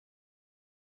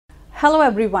Hello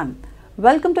everyone.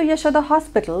 Welcome to Yashoda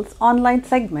Hospital's online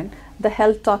segment, the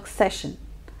Health Talk session.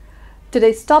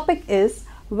 Today's topic is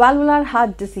valvular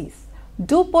heart disease.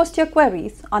 Do post your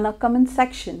queries on our comment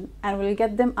section and we'll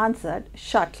get them answered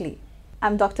shortly.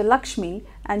 I'm Dr. Lakshmi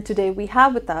and today we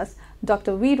have with us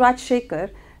Dr. V.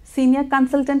 Rajasekhar, Senior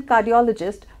Consultant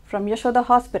Cardiologist from Yashoda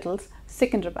Hospitals,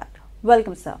 Secunderabad.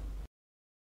 Welcome, sir.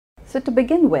 So to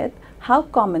begin with, how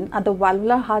common are the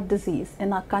valvular heart disease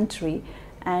in our country,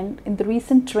 and in the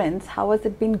recent trends, how has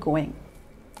it been going?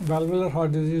 Valvular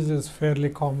heart disease is fairly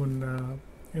common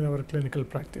in our clinical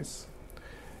practice.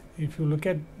 If you look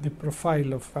at the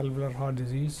profile of valvular heart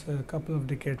disease, a couple of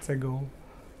decades ago,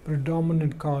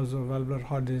 predominant cause of valvular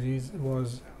heart disease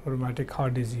was rheumatic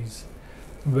heart disease,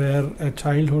 where a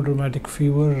childhood rheumatic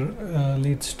fever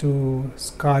leads to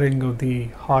scarring of the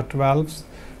heart valves,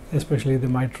 especially the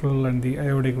mitral and the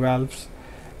aortic valves,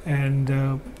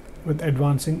 and with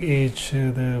advancing age,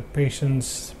 the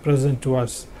patients present to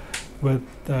us with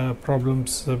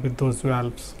problems with those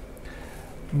valves.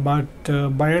 But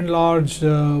by and large,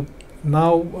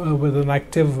 now with an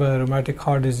active rheumatic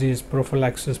heart disease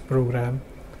prophylaxis program,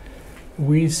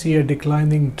 we see a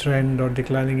declining trend or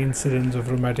declining incidence of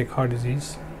rheumatic heart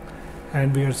disease,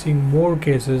 and we are seeing more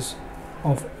cases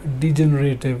of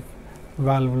degenerative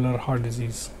valvular heart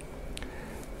disease.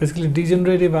 Basically,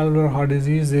 degenerative valvular heart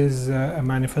disease is a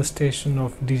manifestation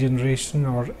of degeneration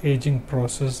or aging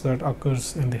process that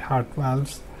occurs in the heart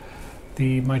valves,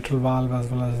 the mitral valve as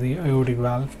well as the aortic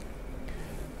valve.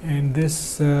 And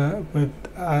this with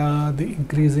the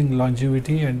increasing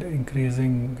longevity and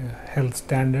increasing health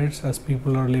standards, as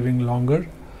people are living longer,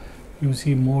 you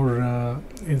see more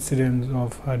incidence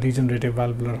of degenerative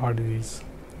valvular heart disease.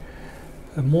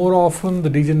 More often, the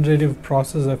degenerative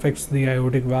process affects the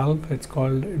aortic valve. It's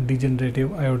called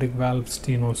degenerative aortic valve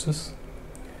stenosis,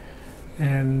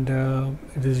 and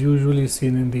it is usually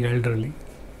seen in the elderly.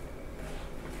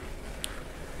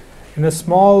 In a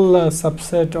small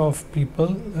subset of people,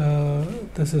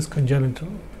 this is congenital.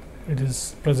 It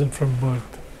is present from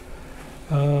birth.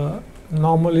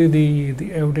 Normally,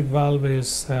 the aortic valve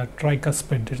is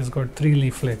tricuspid. It has got 3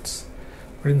 leaflets,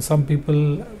 but in some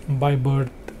people, by birth,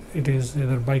 it is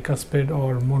either bicuspid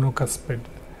or monocuspid.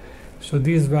 So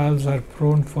these valves are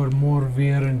prone for more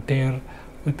wear and tear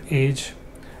with age,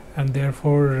 and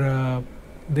therefore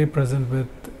they present with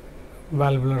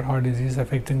valvular heart disease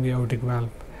affecting the aortic valve.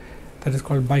 That is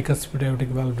called bicuspid aortic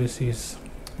valve disease.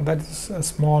 That is a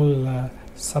small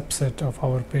subset of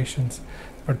our patients,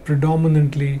 but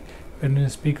predominantly when we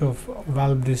speak of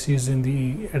valve disease in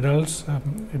the adults,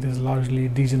 it is largely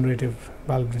degenerative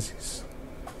valve disease.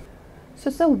 So,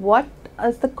 sir, what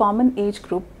is the common age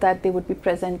group that they would be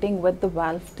presenting with the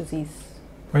valve disease?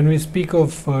 When we speak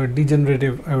of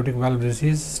degenerative aortic valve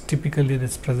disease, typically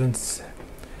this presents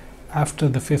after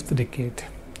the 5th decade,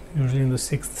 usually in the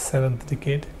 6th, 7th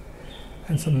decade,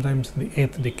 and sometimes in the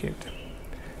 8th decade.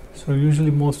 So usually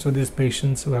most of these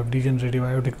patients who have degenerative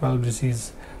aortic valve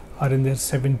disease are in their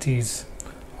 70s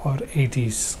or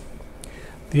 80s.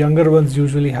 The younger ones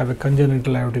usually have a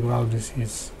congenital aortic valve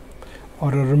disease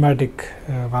or a rheumatic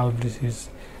valve disease,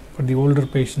 but the older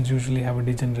patients usually have a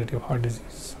degenerative heart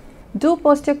disease. Do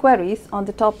post your queries on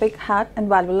the topic heart and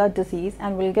valvular disease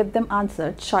and we'll get them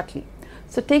answered shortly.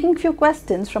 So taking few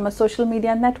questions from a social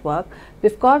media network,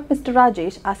 we've got Mr.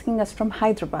 Rajesh asking us from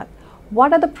Hyderabad.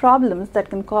 What are the problems that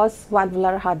can cause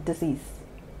valvular heart disease?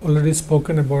 Already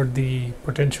spoken about the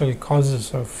potential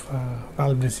causes of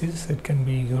valve disease. It can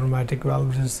be rheumatic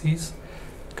valve disease,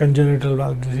 congenital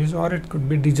valve disease, or it could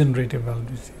be degenerative valve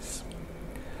disease.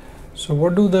 So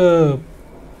what do the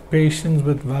patients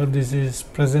with valve disease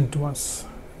present to us?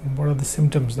 What are the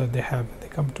symptoms that they have when they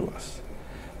come to us?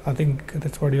 I think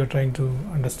that's what you're trying to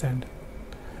understand.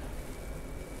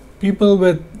 People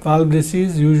with valve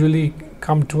disease usually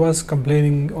come to us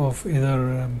complaining of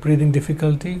either breathing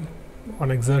difficulty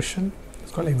on exertion,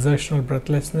 it's called exertional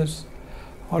breathlessness,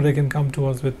 or they can come to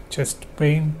us with chest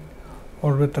pain,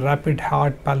 or with rapid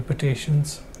heart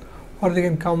palpitations, or they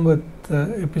can come with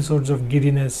episodes of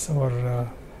giddiness or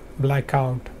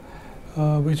blackout,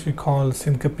 which we call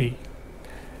syncope.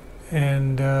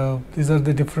 And these are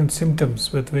the different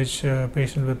symptoms with which a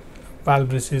patient with valve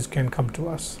disease can come to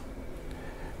us.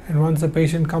 And once the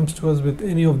patient comes to us with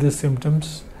any of these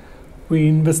symptoms, we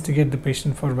investigate the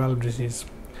patient for valve disease.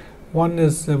 One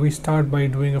is we start by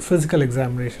doing a physical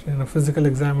examination. In a physical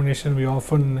examination, we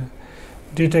often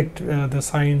detect the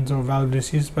signs of valve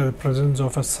disease by the presence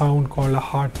of a sound called a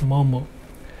heart murmur.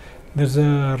 There's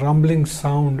a rumbling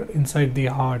sound inside the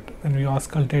heart when we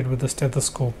auscultate with a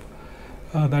stethoscope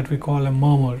that we call a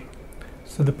murmur.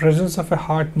 So the presence of a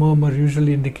heart murmur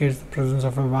usually indicates the presence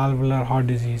of a valvular heart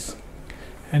disease.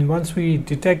 And once we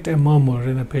detect a murmur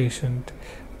in a patient,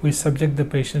 we subject the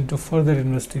patient to further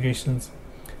investigations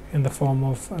in the form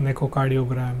of an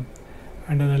echocardiogram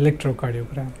and an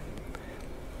electrocardiogram.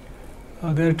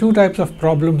 There are two types of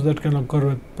problems that can occur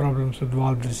with problems with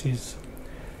valve disease.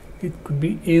 It could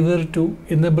be either the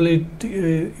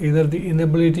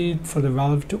inability for the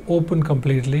valve to open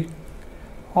completely,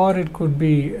 or it could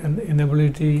be an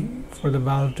inability for the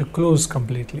valve to close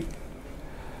completely.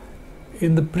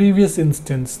 In the previous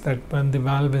instance, that when the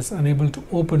valve is unable to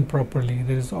open properly,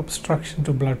 there is obstruction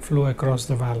to blood flow across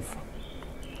the valve.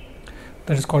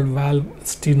 That is called valve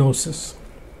stenosis.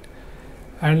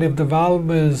 And if the valve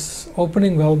is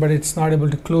opening well but it's not able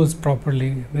to close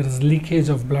properly, there is leakage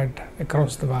of blood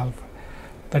across the valve.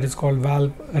 That is called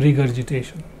valve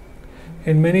regurgitation.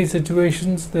 In many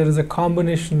situations, there is a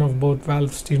combination of both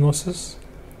valve stenosis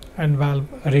and valve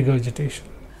regurgitation.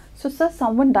 So, sir,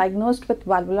 someone diagnosed with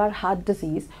valvular heart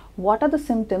disease, what are the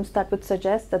symptoms that would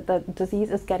suggest that the disease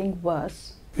is getting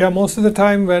worse? Yeah, most of the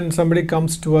time when somebody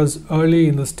comes to us early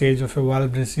in the stage of a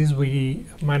valve disease, we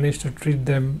manage to treat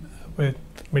them with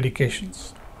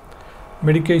medications.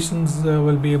 Medications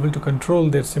will be able to control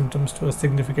their symptoms to a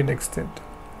significant extent.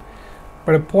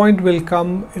 But a point will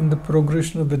come in the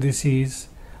progression of the disease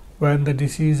when the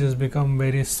disease has become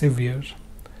very severe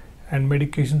and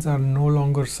medications are no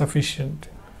longer sufficient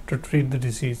to treat the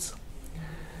disease.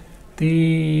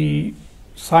 The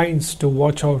signs to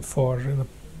watch out for in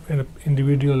an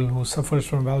individual who suffers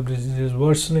from valve disease is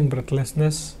worsening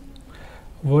breathlessness,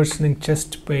 worsening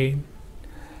chest pain,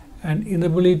 and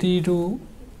inability to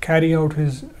carry out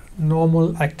his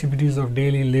normal activities of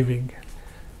daily living,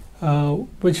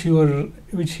 which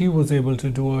he was able to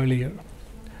do earlier.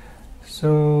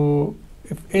 So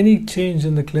if any change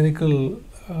in the clinical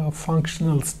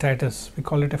functional status, we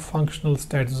call it a functional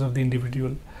status of the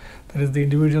individual, that is, the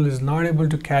individual is not able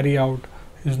to carry out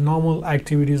his normal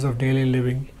activities of daily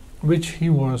living, which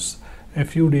he was a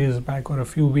few days back or a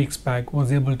few weeks back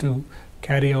was able to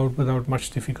carry out without much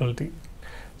difficulty.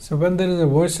 So when there is a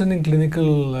worsening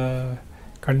clinical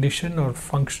condition or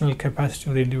functional capacity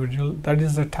of the individual, that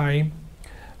is the time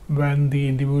when the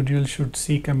individual should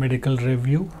seek a medical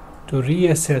review to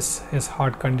reassess his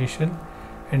heart condition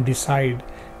and decide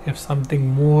if something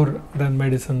more than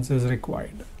medicines is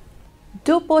required.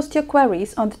 Do post your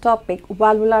queries on the topic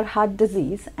valvular heart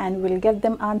disease and we'll get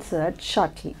them answered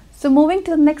shortly. So moving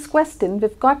to the next question,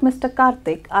 we've got Mr.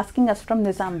 Karthik asking us from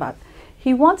Nizamabad.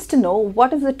 He wants to know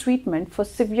what is the treatment for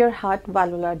severe heart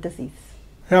valvular disease.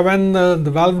 Yeah, when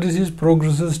the valve disease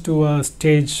progresses to a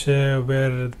stage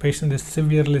where the patient is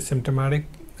severely symptomatic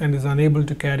and is unable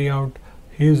to carry out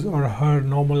his or her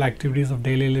normal activities of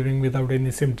daily living without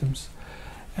any symptoms,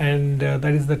 and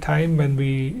that is the time when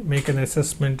we make an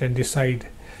assessment and decide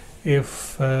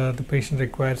if the patient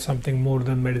requires something more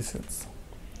than medicines.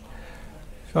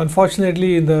 So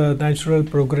unfortunately, in the natural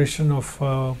progression of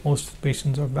most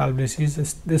patients of valve disease,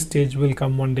 this stage will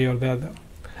come one day or the other.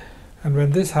 And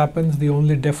when this happens, the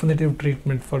only definitive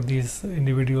treatment for these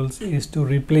individuals is to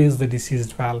replace the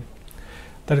diseased valve.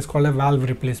 That is called a valve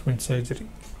replacement surgery.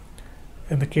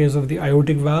 In the case of the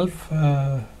aortic valve,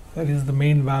 that is the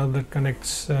main valve that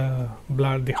connects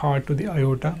the heart to the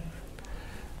aorta.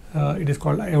 It is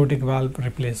called aortic valve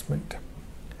replacement.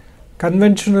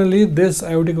 Conventionally, this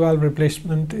aortic valve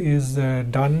replacement is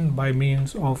done by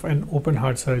means of an open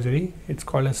heart surgery. It's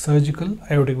called a surgical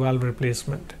aortic valve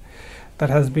replacement. That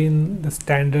has been the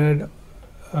standard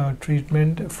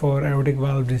treatment for aortic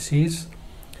valve disease.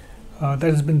 That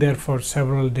has been there for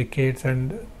several decades,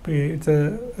 and it's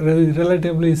a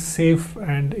relatively safe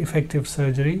and effective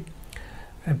surgery,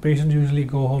 and patients usually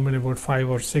go home in about 5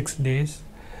 or 6 days.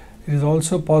 It is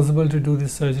also possible to do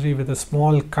this surgery with a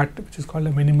small cut, which is called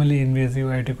a minimally invasive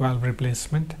aortic valve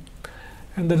replacement,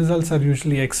 and the results are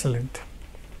usually excellent.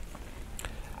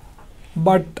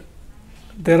 But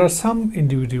there are some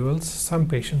individuals, some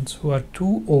patients who are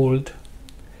too old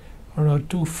or are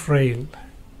too frail,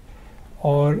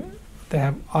 or they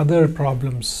have other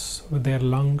problems with their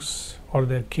lungs or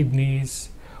their kidneys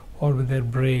or with their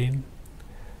brain,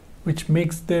 which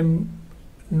makes them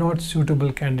not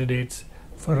suitable candidates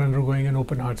for undergoing an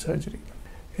open heart surgery.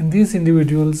 In these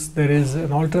individuals, there is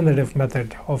an alternative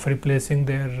method of replacing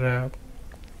their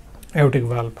aortic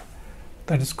valve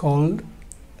that is called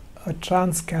a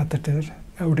transcatheter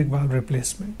aortic valve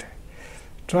replacement.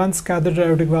 Transcatheter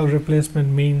aortic valve replacement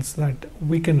means that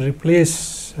we can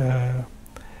replace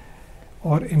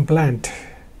or implant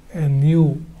a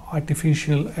new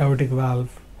artificial aortic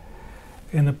valve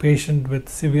in a patient with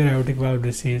severe aortic valve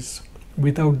disease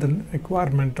without the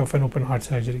requirement of an open heart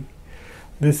surgery.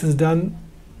 This is done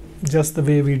just the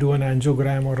way we do an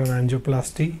angiogram or an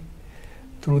angioplasty.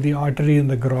 Through the artery in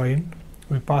the groin,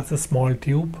 we pass a small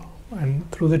tube, and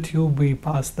through the tube we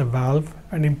pass the valve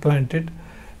and implant it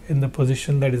in the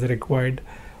position that is required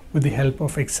with the help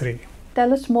of X-ray.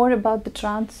 Tell us more about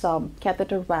the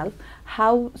catheter valve.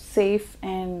 How safe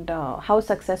and how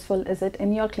successful is it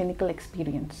in your clinical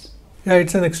experience? Yeah,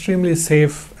 it's an extremely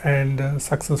safe and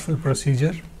successful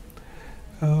procedure.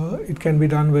 It can be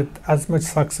done with as much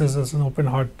success as an open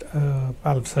heart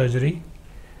valve surgery,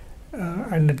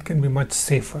 and it can be much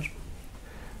safer.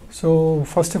 So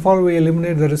first of all, we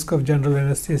eliminate the risk of general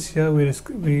anesthesia. We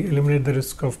eliminate the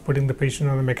risk of putting the patient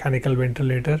on a mechanical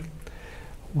ventilator.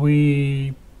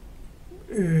 We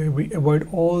avoid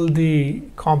all the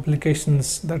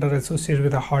complications that are associated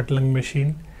with a heart-lung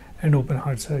machine and open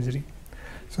heart surgery.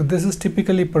 So this is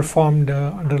typically performed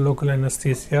under local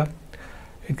anesthesia.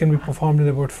 It can be performed in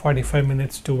about 45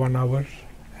 minutes to 1 hour,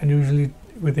 and usually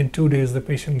within 2 days the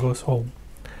patient goes home.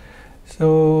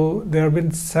 So there have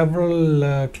been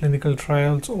several clinical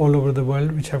trials all over the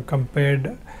world which have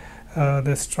compared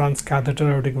this transcatheter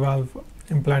aortic valve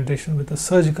implantation with a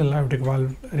surgical aortic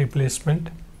valve replacement,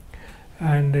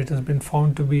 and it has been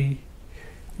found to be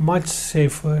much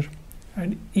safer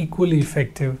and equally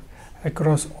effective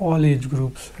across all age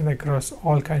groups and across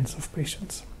all kinds of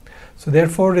patients. So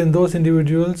therefore, in those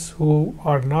individuals who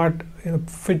are not in a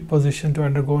fit position to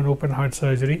undergo an open heart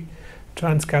surgery,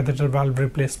 transcatheter valve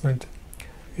replacement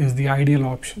is the ideal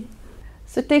option.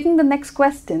 So taking the next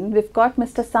question, we've got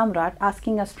Mr. Samrat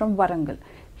asking us from Warangal.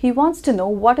 He wants to know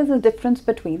what is the difference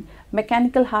between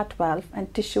mechanical heart valve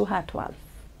and tissue heart valve.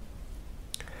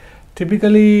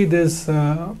 Typically, this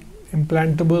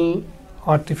implantable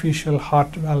artificial heart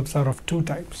valves are of two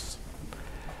types.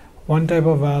 One type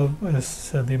of valve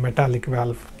is the metallic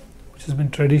valve, which has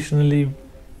been traditionally,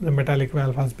 the metallic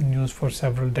valve has been used for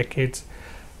several decades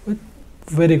with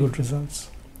very good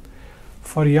results.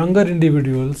 For younger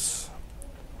individuals,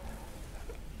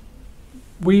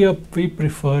 we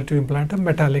prefer to implant a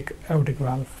metallic aortic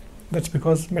valve. That's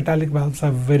because metallic valves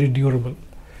are very durable.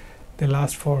 They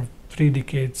last for 3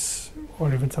 decades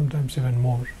or even sometimes even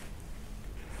more.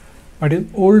 But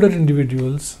in older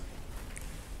individuals,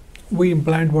 we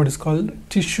implant what is called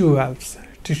tissue valves.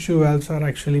 Tissue valves are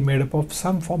actually made up of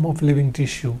some form of living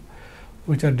tissue,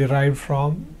 which are derived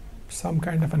from some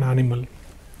kind of an animal.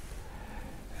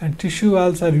 And tissue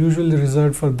valves are usually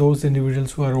reserved for those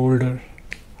individuals who are older,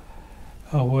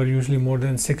 who are usually more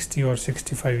than 60 or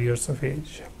 65 years of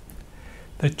age.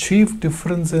 The chief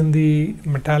difference in the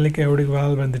metallic aortic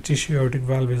valve and the tissue aortic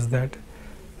valve is that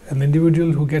an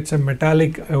individual who gets a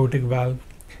metallic aortic valve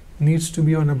needs to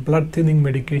be on a blood thinning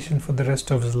medication for the rest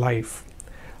of his life.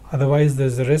 Otherwise,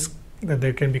 there's a risk that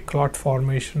there can be clot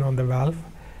formation on the valve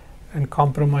and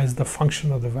compromise the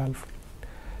function of the valve.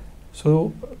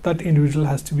 So that individual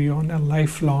has to be on a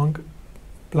lifelong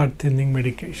blood thinning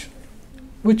medication,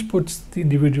 which puts the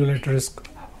individual at risk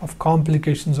of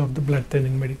complications of the blood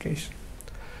thinning medication.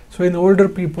 So in older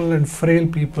people and frail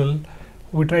people,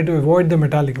 we try to avoid the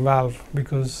metallic valve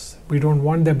because we don't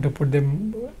want them to put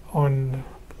them on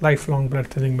lifelong blood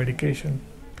thinning medication.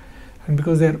 And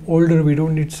because they're older, we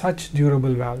don't need such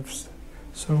durable valves.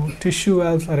 So tissue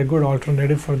valves are a good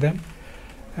alternative for them.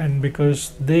 And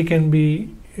because they can be,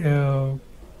 the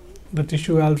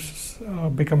tissue valves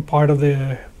become part of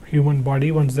the human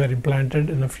body once they're implanted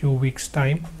in a few weeks'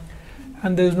 time.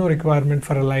 And there is no requirement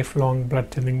for a lifelong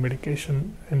blood thinning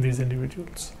medication in these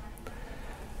individuals.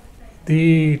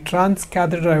 The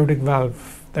transcatheter aortic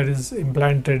valve that is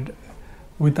implanted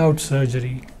without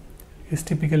surgery is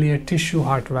typically a tissue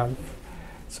heart valve.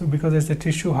 So because it's a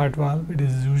tissue heart valve, it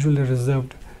is usually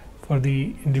reserved for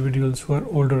the individuals who are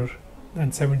older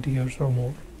than 70 years or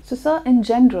more. So sir, in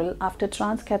general, after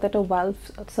transcatheter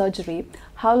valve surgery,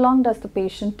 how long does the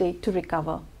patient take to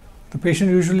recover? The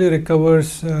patient usually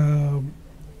recovers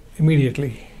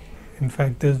immediately. In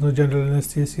fact, there is no general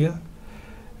anesthesia,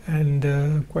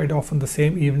 and quite often the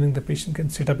same evening the patient can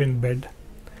sit up in bed,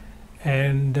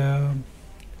 and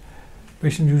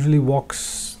patient usually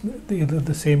walks either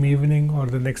the same evening or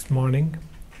the next morning,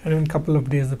 and in a couple of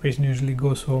days the patient usually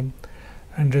goes home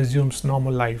and resumes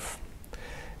normal life.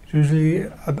 Usually,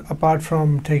 apart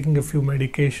from taking a few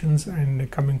medications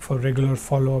and coming for regular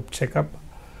follow-up checkup,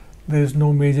 there is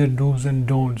no major do's and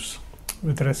don'ts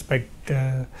with respect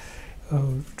to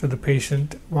the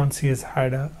patient once he has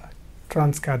had a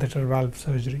transcatheter valve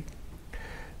surgery.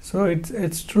 So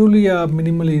it's truly a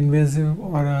minimally invasive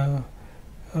or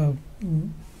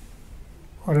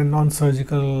a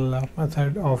non-surgical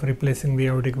method of replacing the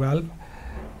aortic valve,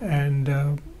 and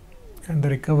and the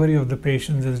recovery of the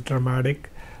patients is dramatic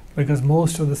because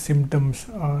most of the symptoms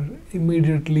are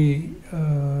immediately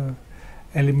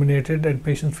eliminated and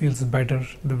patient feels better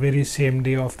the very same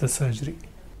day of the surgery.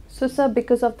 So sir,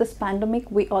 because of this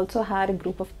pandemic, we also had a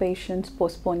group of patients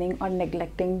postponing or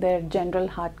neglecting their general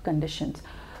heart conditions.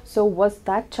 So was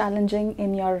that challenging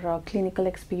in your clinical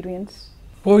experience?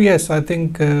 Oh yes, I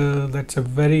think that's a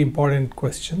very important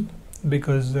question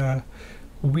because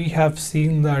we have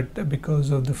seen that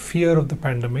because of the fear of the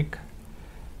pandemic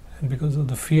and because of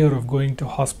the fear of going to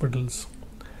hospitals,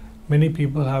 many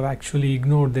people have actually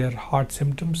ignored their heart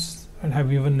symptoms and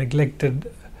have even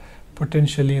neglected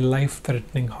potentially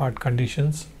life-threatening heart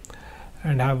conditions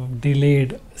and have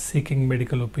delayed seeking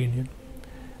medical opinion.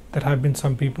 There have been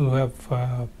some people who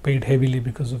have paid heavily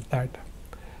because of that.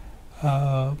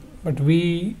 But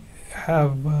we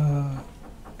have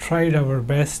tried our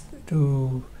best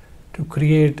to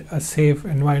create a safe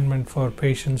environment for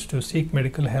patients to seek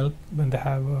medical help when they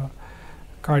have a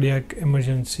cardiac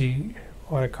emergency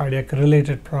or a cardiac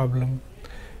related problem,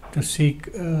 to seek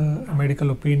a medical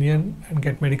opinion and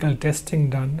get medical testing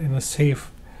done in a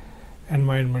safe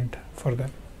environment for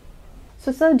them.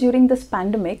 So sir, during this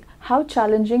pandemic, how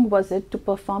challenging was it to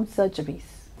perform surgeries?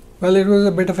 Well, it was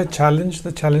a bit of a challenge.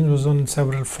 The challenge was on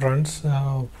several fronts.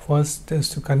 First is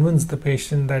to convince the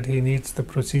patient that he needs the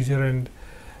procedure, and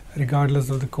regardless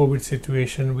of the COVID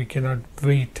situation, we cannot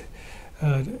wait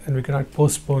and we cannot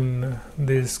postpone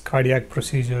these cardiac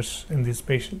procedures in these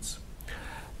patients.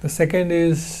 The second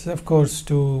is, of course,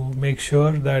 to make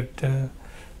sure that the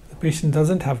patient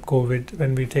doesn't have COVID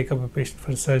when we take up a patient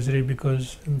for surgery,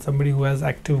 because in somebody who has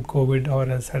active COVID or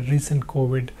has had recent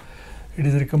COVID, it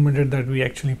is recommended that we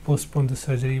actually postpone the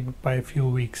surgery by a few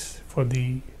weeks for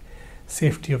the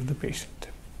safety of the patient.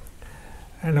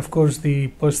 And of course, the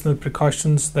personal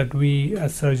precautions that we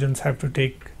as surgeons have to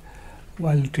take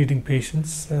while treating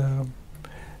patients. So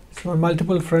on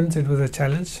multiple fronts, it was a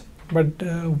challenge. But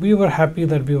we were happy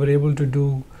that we were able to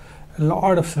do a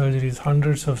lot of surgeries,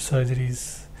 hundreds of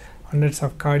surgeries, hundreds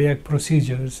of cardiac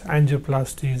procedures,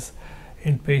 angioplasties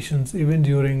in patients even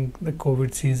during the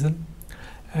COVID season.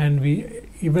 And we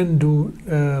even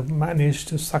managed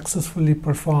to successfully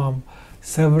perform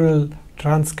several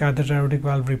transcatheter aortic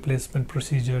valve replacement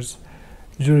procedures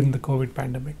during the COVID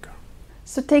pandemic.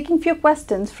 So taking few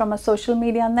questions from a social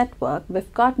media network,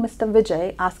 we've got Mr.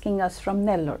 Vijay asking us from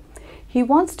Nellore. He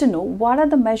wants to know what are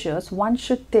the measures one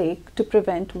should take to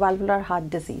prevent valvular heart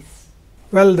disease.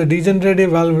 Well, the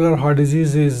degenerative valvular heart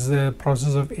disease is a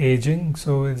process of aging,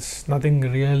 so it's nothing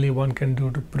really one can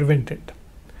do to prevent it.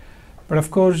 But of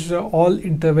course, all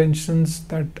interventions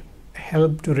that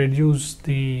help to reduce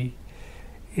the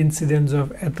incidence of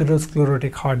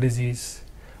atherosclerotic heart disease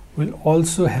will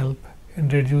also help in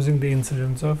reducing the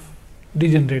incidence of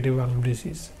degenerative valve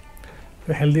disease.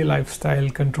 A healthy lifestyle,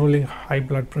 controlling high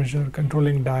blood pressure,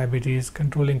 controlling diabetes,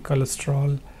 controlling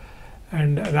cholesterol,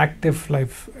 and an active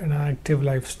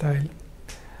lifestyle,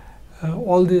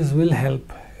 all these will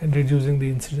help in reducing the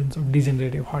incidence of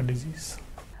degenerative heart disease.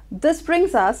 This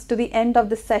brings us to the end of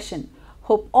this session.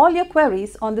 Hope all your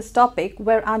queries on this topic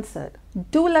were answered.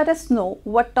 Do let us know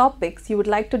what topics you would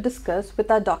like to discuss with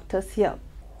our doctors here.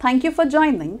 Thank you for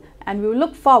joining, and we will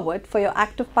look forward for your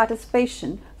active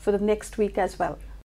participation for the next week as well.